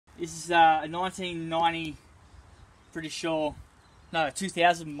This is a 1990, pretty sure, no,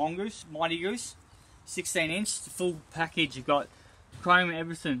 2000 Mongoose, mitygoose, 16-inch, the full package. You've got chrome and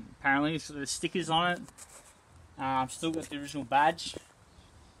everything, apparently. So there's stickers on it. Still got the original badge,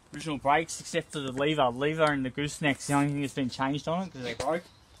 original brakes, except for the lever. Lever and the gooseneck's the only thing that's been changed on it because they broke.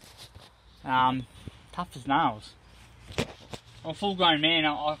 Tough as nails. I'm a full grown man,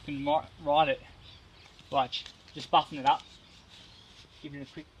 I can ride it. Watch, just buffing it up. Give it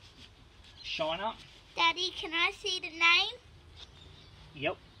a quick shine up. Daddy, can I see the name?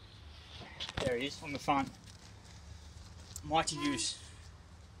 Yep. There it is on the front. Mitygoose.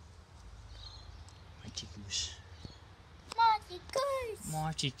 Mitygoose. Mongoose.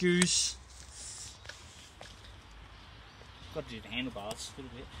 Mitygoose. Got to do the handlebars a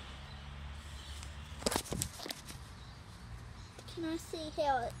little bit. Can I see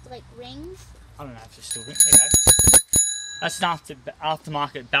how it like rings? I don't know if it's still there you go. That's an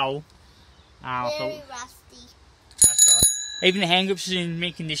aftermarket bell. Very rusty. That's right. Even the hand grips is in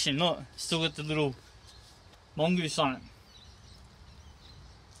mint condition. Look, still got the little mongoose on it.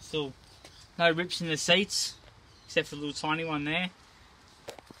 Still no rips in the seats, except for the little tiny one there.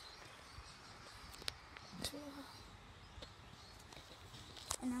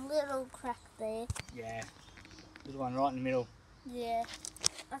 And a little crack there. Yeah, little one right in the middle. Yeah,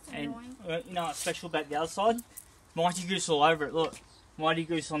 that's annoying. And you know what's special about the other side? Mitygoose all over it. Look,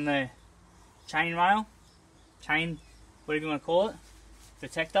 mitygoose on the chain rail, chain, whatever you want to call it,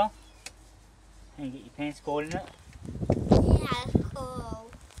 protector, and you get your pants caught in it. Yeah,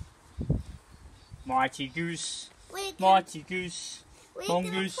 cool. Mitygoose, We're Mitygoose, gonna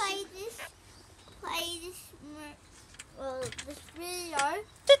Mongoose. play this video.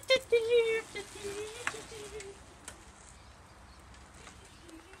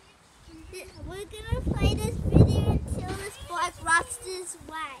 We're gonna play this video until this bike rusts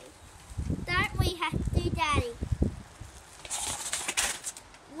away. Don't we have to, Daddy?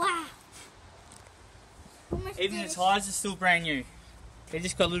 Wow. Almost Even did the it. tyres are still brand new. They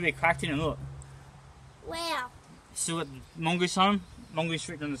just got a little bit cracked in them, look. Wow. Still got the mongoose on them. Mongoose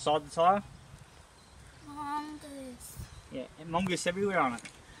written on the side of the tyre. Mongoose. Yeah, and mongoose everywhere on it.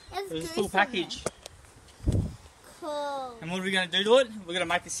 There's It was a goose full on package. it. Cool. And what are we going to do to it? We're going to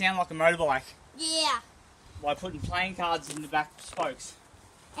make it sound like a motorbike Yeah. by putting playing cards in the back spokes.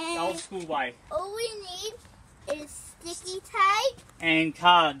 The old And school way. all we need is sticky tape And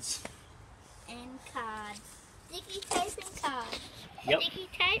cards. and cards. Sticky tape and cards. Yep. Sticky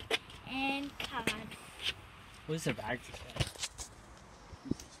tape and cards. Where's the bag to say?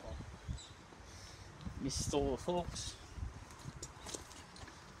 Missed all the forks.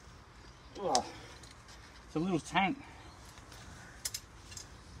 Oh, it's a little tank.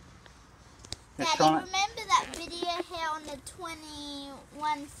 Let's Daddy, try it. remember that video how on the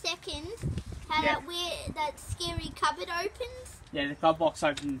 21 seconds how Yeah. that scary cupboard opens? Yeah, the glove box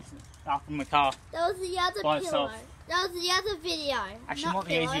opened up in the car. That was the other By pillow. itself. That was the other video. Actually, it not might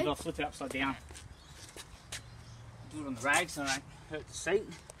be easier if pillow. I flip it upside down. Do it on the rag so I don't hurt the seat.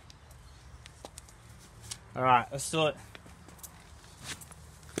 Alright, let's do it.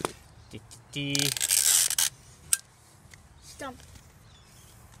 Stump.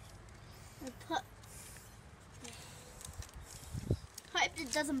 Hope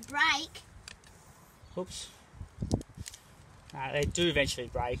it doesn't break. Oops. They do eventually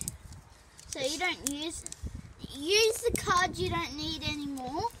break. So you don't use the cards you don't need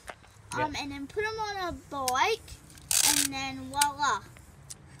anymore. Yep. And then put them on a bike, and then voila,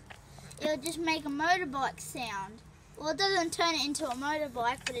 it'll just make a motorbike sound. Well, it doesn't turn it into a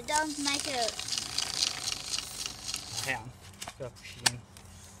motorbike, but it does make it. Hang on. Gotta push it in.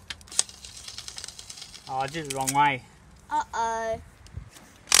 Oh, I did it the wrong way. Uh-oh.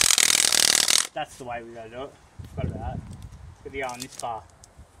 That's the way we gotta do it. Forgot about that. Gotta go on this far.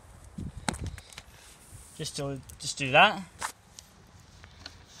 Just do that.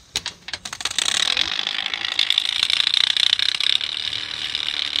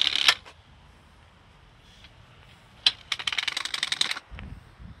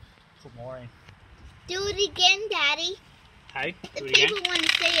 Put more in. Do it again, Daddy. Hey, The do it again. people want to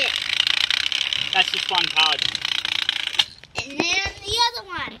see it. That's just one card. And then the other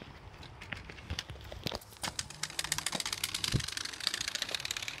one.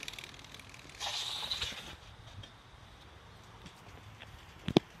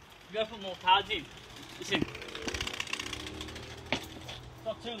 You gotta put more cards in. Listen. It's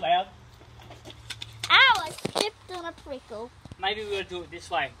not too loud. Ow, I stepped on a prickle. Maybe we gotta do it this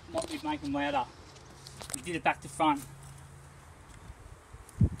way. Might be making louder. We did it back to front.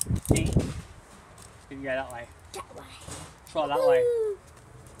 See? We can go that way. That way. Try that way. Woo.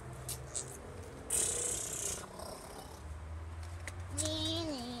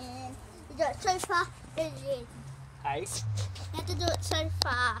 so fast. Hey? You have to do it so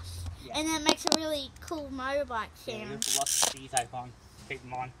fast. Yeah. And then it makes a really cool motorbike Yeah, sound. you put lots of sticky tape on. Keep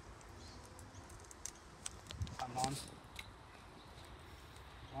them on. Come on.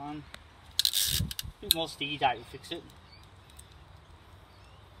 One. A bit more sticky tape to fix it.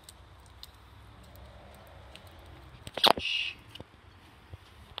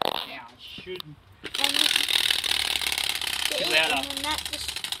 Now it should. And then, Bit louder. and then that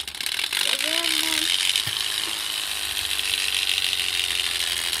just around there.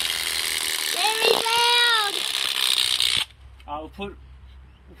 Very loud!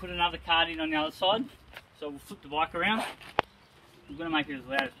 We'll put another card in on the other side. So we'll flip the bike around. We're going to make it as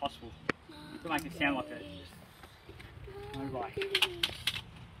loud as possible. We're going to make it sound like a motorbike.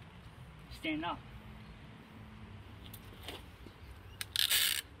 Stand up.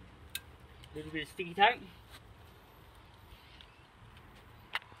 A little bit of sticky tape.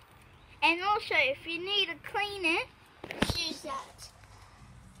 And also, if you need to clean it, use that.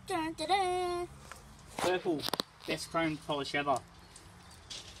 Dun, dun, dun. Purple. Best chrome polish ever. More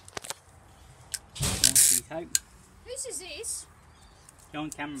sticky tape. Whose is this? Go on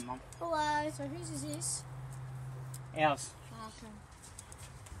camera, Mum. Hello. So whose is this? Ours. Okay.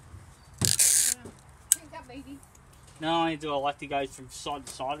 Drink that, baby. Not only do I like to go from side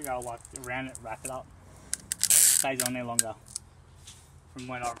to side, I go like around it, wrap it up. Stays on there longer. From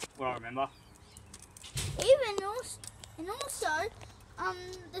what I remember. And also,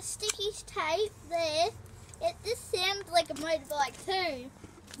 the sticky tape there, it just sounds like a motorbike too.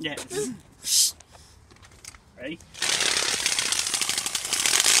 Yeah. Ready?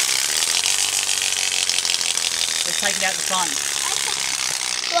 Let's take it out the front.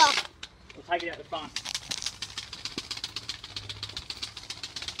 Okay. Well, We'll take it out the front.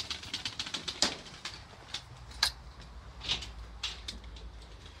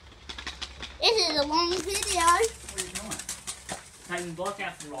 this is a long video. What are you doing? Taking the bike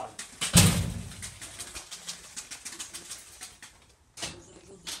out for a ride.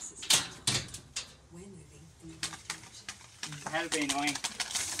 How to be annoying.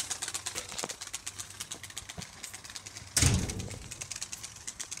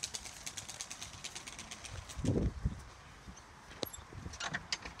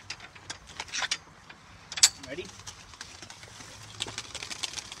 Ready?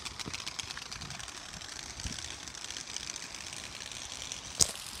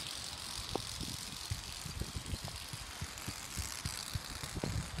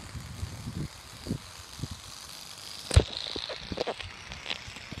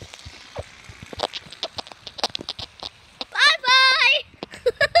 Bye-bye.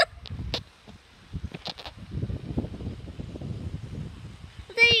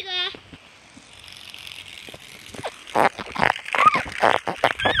 There you go.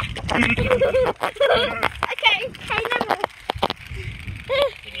 Okay, hey, no more.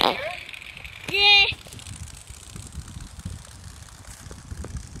 Yeah.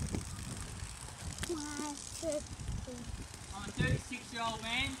 I'm a 36-year-old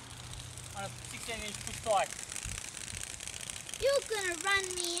man on a 16-inch push bike. You're gonna run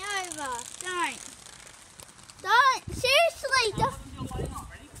me over. Don't. Seriously, Now, don't. what are we doing up?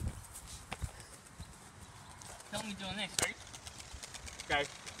 Ready? Tell me doing this, ready? Go.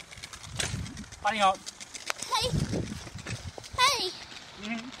 Bunny hop. Hey. Hey.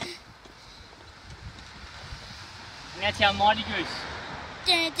 And that's our mighty goose.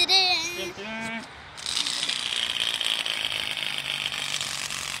 Dun, dun, dun. Dun, dun.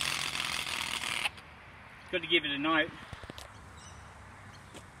 Got to give it a note.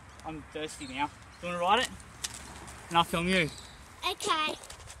 I'm thirsty now. Do you want to ride it? And I'll film you. Okay.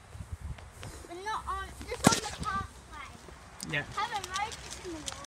 But not on, just on the pathway. Yeah. Have a motor in the water.